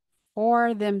decisions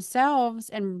for themselves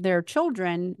and their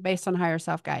children based on higher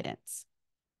self guidance.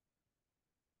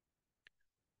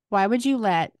 Why would you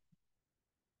let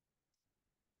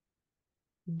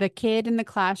the kid in the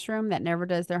classroom that never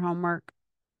does their homework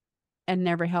and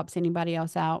never helps anybody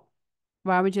else out?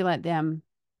 Why would you let them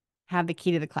have the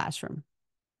key to the classroom?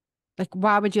 Like,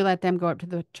 why would you let them go up to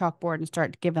the chalkboard and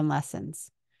start giving lessons?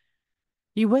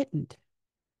 You wouldn't.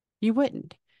 You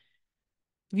wouldn't.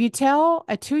 If you tell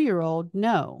a 2-year-old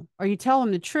no, or you tell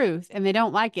them the truth and they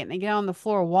don't like it and they get on the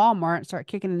floor of Walmart and start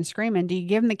kicking and screaming, do you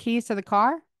give them the keys to the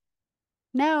car?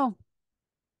 No.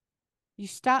 You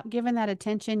stop giving that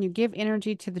attention. You give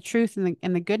energy to the truth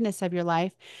and the goodness of your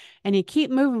life, and you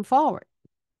keep moving forward.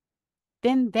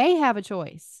 Then they have a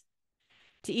choice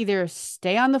to either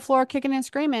stay on the floor kicking and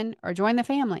screaming or join the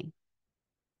family.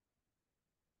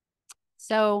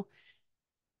 So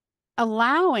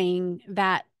allowing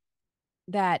that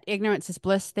ignorance is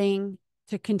bliss thing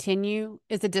to continue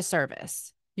is a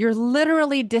disservice. You're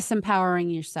literally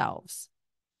disempowering yourselves.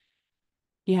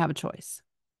 You have a choice.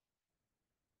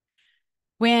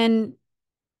 When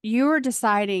you're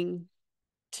deciding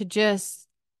to just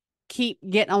keep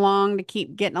getting along to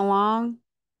keep getting along,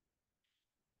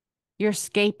 you're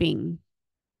escaping.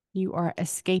 You are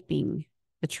escaping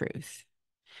the truth.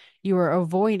 You are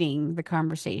avoiding the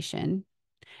conversation,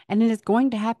 and it is going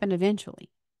to happen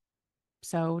eventually.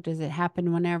 So, does it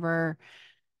happen whenever,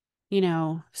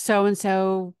 so and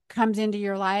so comes into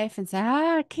your life and says,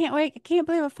 I can't wait. I can't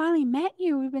believe I finally met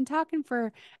you. We've been talking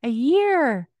for a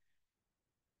year.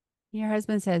 Your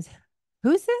husband says,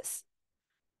 who's this?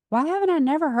 Why haven't I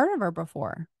never heard of her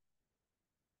before?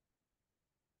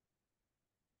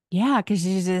 Yeah, because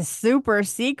she's a super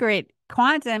secret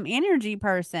quantum energy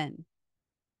person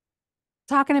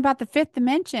talking about the fifth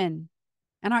dimension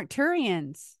and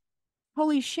Arcturians.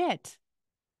 Holy shit.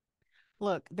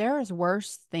 Look, there is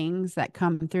worse things that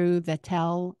come through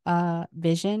the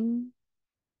vision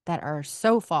that are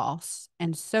so false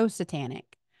and so satanic.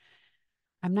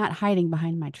 I'm not hiding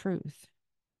behind my truth.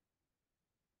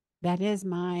 That is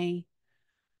my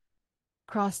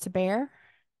cross to bear,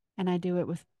 and I do it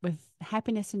with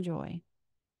happiness and joy.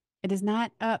 It is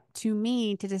not up to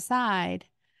me to decide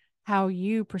how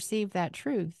you perceive that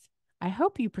truth. I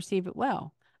hope you perceive it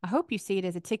well. I hope you see it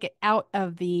as a ticket out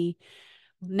of the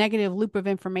negative loop of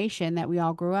information that we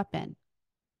all grew up in.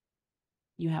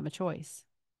 You have a choice.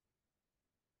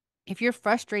 If you're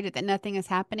frustrated that nothing is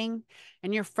happening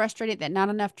and you're frustrated that not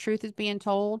enough truth is being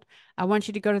told, I want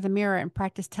you to go to the mirror and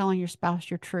practice telling your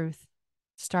spouse your truth.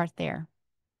 Start there.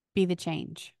 Be the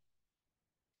change.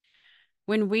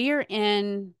 When we are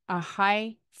in a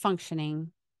high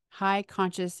functioning, high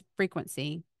conscious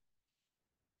frequency,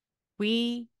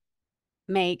 we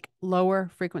make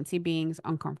lower frequency beings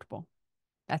uncomfortable.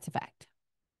 That's a fact.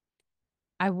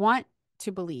 I want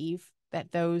to believe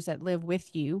that those that live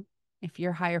with you, if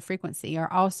you're higher frequency,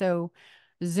 are also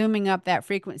zooming up that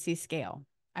frequency scale.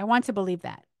 I want to believe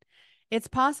that. It's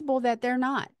possible that they're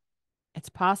not. It's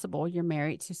possible you're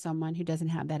married to someone who doesn't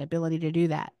have that ability to do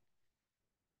that.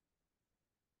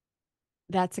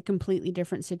 That's a completely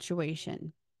different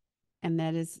situation. And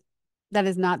that is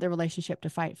not the relationship to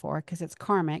fight for, because it's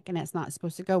karmic and it's not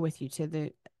supposed to go with you to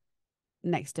the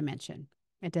next dimension.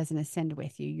 It doesn't ascend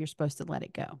with you. You're supposed to let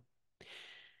it go.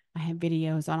 I have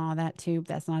videos on all that too, but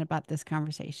that's not about this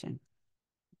conversation.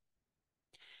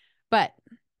 But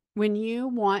when you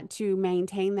want to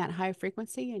maintain that high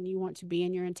frequency and you want to be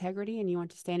in your integrity and you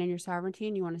want to stand in your sovereignty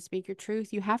and you want to speak your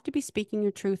truth, you have to be speaking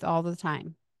your truth all the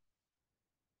time.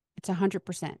 It's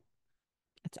 100%.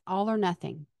 It's all or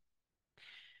nothing.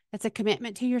 It's a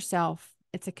commitment to yourself.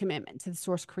 It's a commitment to the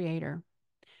source creator.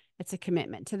 It's a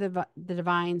commitment to the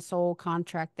divine soul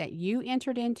contract that you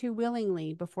entered into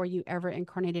willingly before you ever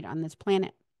incarnated on this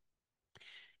planet.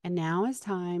 And now is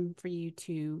time for you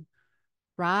to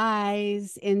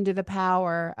rise into the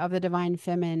power of the divine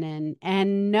feminine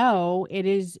and know it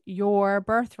is your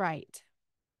birthright.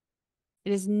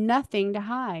 It is nothing to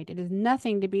hide. It is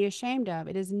nothing to be ashamed of.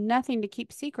 It is nothing to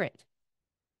keep secret.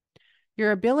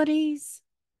 Your abilities,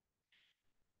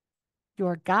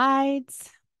 your guides,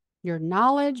 your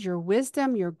knowledge, your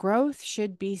wisdom, your growth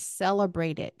should be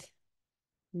celebrated,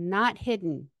 not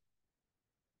hidden.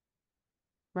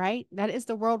 Right? That is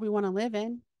the world we want to live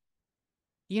in.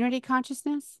 Unity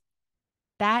consciousness,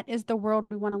 that is the world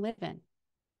we want to live in.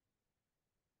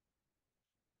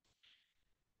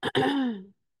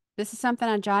 This is something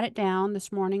I jotted down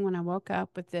this morning when I woke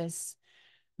up with this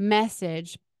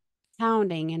message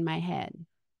pounding in my head.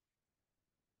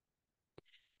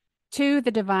 To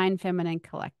the Divine Feminine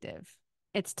Collective,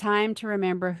 it's time to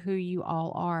remember who you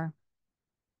all are.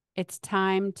 It's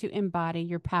time to embody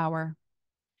your power,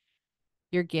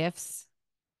 your gifts,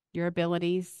 your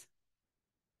abilities,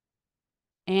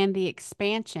 and the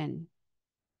expansion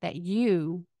that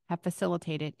you have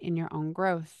facilitated in your own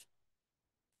growth.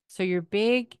 So your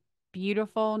big,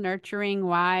 beautiful, nurturing,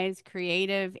 wise,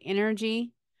 creative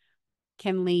energy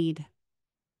can lead,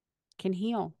 can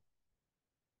heal,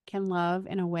 can love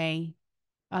in a way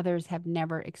others have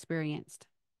never experienced,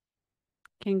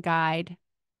 can guide,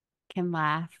 can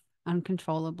laugh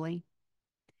uncontrollably,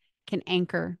 can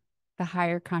anchor the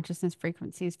higher consciousness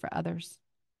frequencies for others,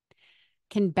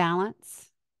 can balance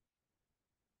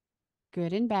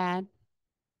good and bad,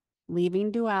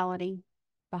 leaving duality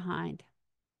behind,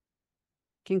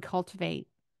 can cultivate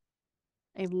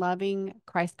a loving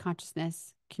Christ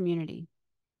consciousness community.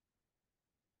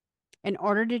 In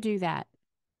order to do that,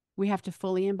 we have to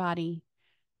fully embody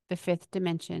the fifth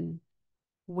dimension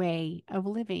way of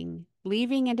living,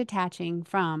 leaving and detaching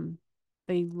from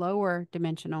the lower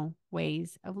dimensional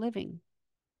ways of living.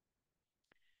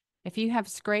 If you have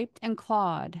scraped and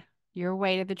clawed your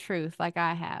way to the truth like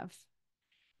I have,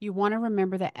 you want to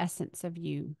remember the essence of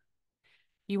you.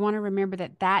 You want to remember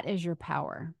that that is your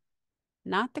power,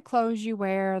 not the clothes you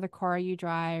wear, or the car you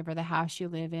drive, or the house you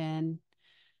live in,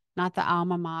 not the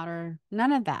alma mater,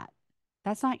 none of that.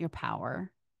 That's not your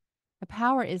power. The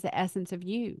power is the essence of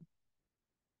you.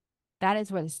 That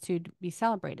is what is to be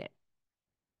celebrated.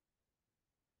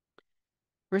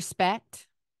 Respect,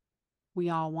 we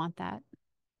all want that.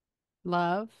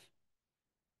 Love,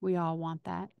 we all want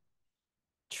that.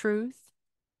 Truth,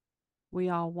 we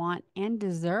all want and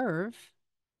deserve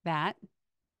that.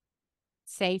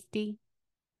 Safety,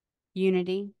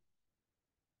 unity,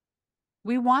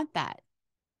 we want that.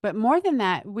 But more than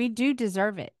that, we do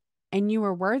deserve it, and you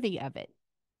are worthy of it.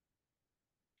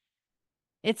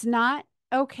 It's not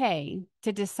okay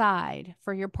to decide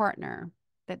for your partner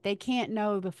that they can't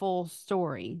know the full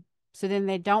story, so then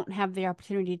they don't have the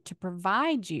opportunity to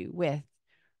provide you with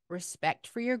respect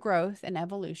for your growth and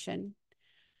evolution,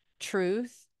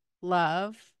 truth,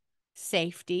 love,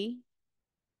 safety,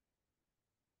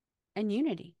 and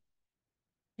unity.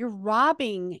 You're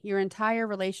robbing your entire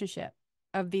relationship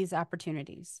of these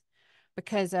opportunities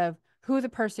because of who the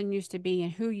person used to be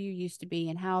and who you used to be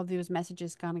and how those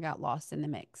messages kind of got lost in the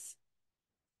mix.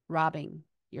 Robbing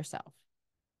yourself.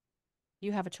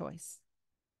 You have a choice.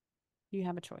 You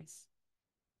have a choice.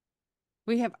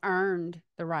 We have earned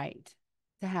the right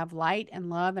to have light and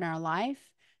love in our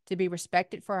life, to be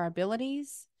respected for our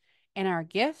abilities and our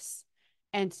gifts,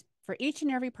 and for each and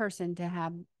every person to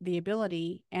have the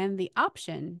ability and the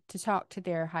option to talk to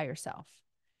their higher self.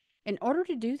 In order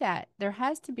to do that, there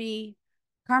has to be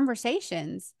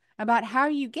conversations about how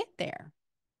you get there.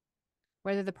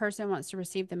 Whether the person wants to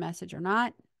receive the message or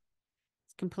not,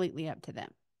 it's completely up to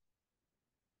them.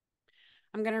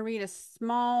 I'm going to read a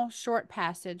small, short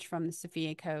passage from the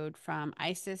Sophia Code from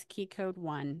Isis Key Code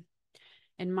 1.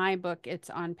 In my book, it's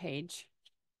on page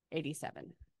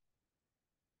 87.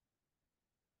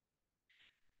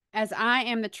 As I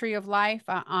am the tree of life,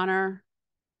 I honor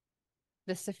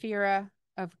the Sephira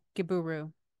of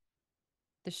Giburu,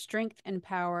 the strength and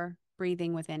power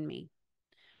breathing within me.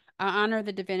 I honor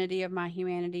the divinity of my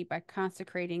humanity by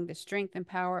consecrating the strength and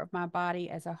power of my body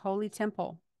as a holy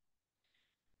temple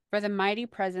for the mighty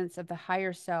presence of the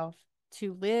higher self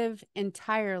to live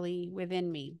entirely within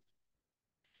me.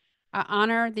 I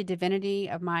honor the divinity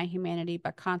of my humanity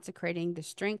by consecrating the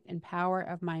strength and power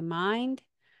of my mind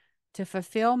to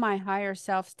fulfill my higher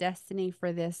self's destiny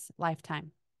for this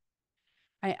lifetime.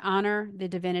 I honor the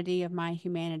divinity of my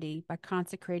humanity by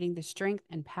consecrating the strength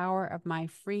and power of my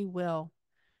free will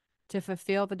to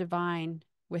fulfill the divine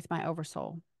with my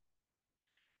oversoul.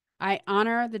 I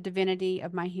honor the divinity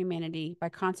of my humanity by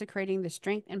consecrating the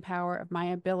strength and power of my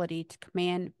ability to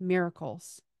command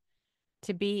miracles,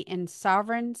 to be in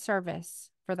sovereign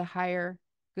service for the higher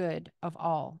good of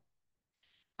all.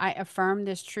 I affirm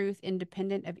this truth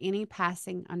independent of any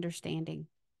passing understanding.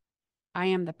 I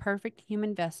am the perfect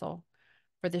human vessel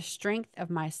for the strength of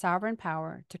my sovereign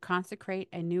power to consecrate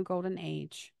a new golden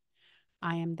age.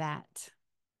 I am that.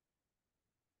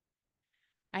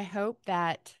 I hope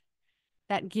that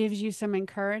that gives you some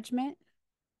encouragement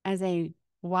as a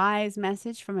wise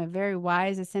message from a very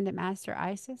wise ascended master,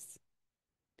 Isis.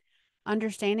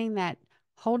 Understanding that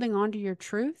holding on to your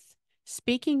truth,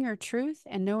 speaking your truth,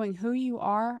 and knowing who you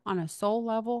are on a soul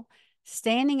level,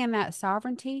 standing in that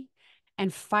sovereignty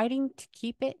and fighting to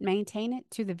keep it, maintain it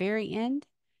to the very end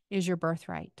is your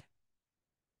birthright.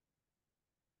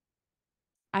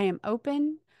 I am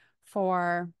open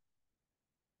for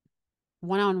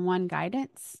one-on-one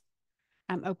guidance.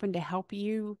 I'm open to help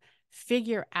you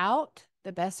figure out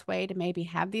the best way to maybe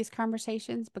have these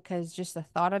conversations because just the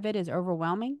thought of it is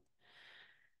overwhelming.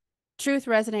 Truth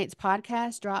Resonates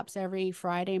podcast drops every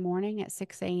Friday morning at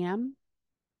 6 a.m.,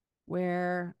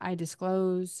 where I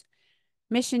disclose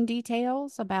mission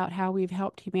details about how we've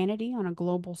helped humanity on a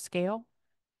global scale.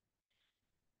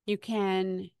 You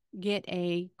can get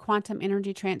a quantum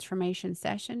energy transformation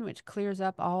session, which clears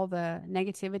up all the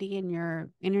negativity in your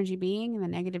energy being and the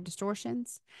negative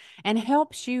distortions and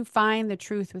helps you find the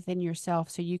truth within yourself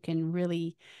so you can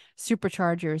really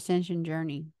supercharge your ascension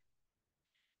journey.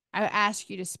 I ask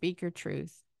you to speak your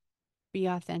truth, be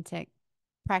authentic,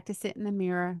 practice it in the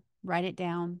mirror, write it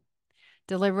down,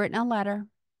 deliver it in a letter.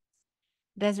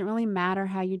 It doesn't really matter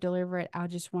how you deliver it. I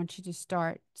just want you to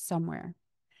start somewhere.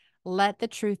 Let the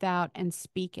truth out and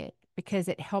speak it because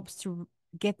it helps to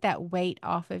get that weight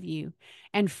off of you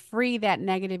and free that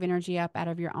negative energy up out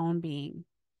of your own being.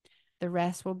 The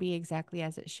rest will be exactly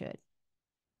as it should.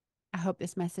 I hope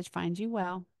this message finds you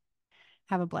well.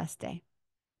 Have a blessed day.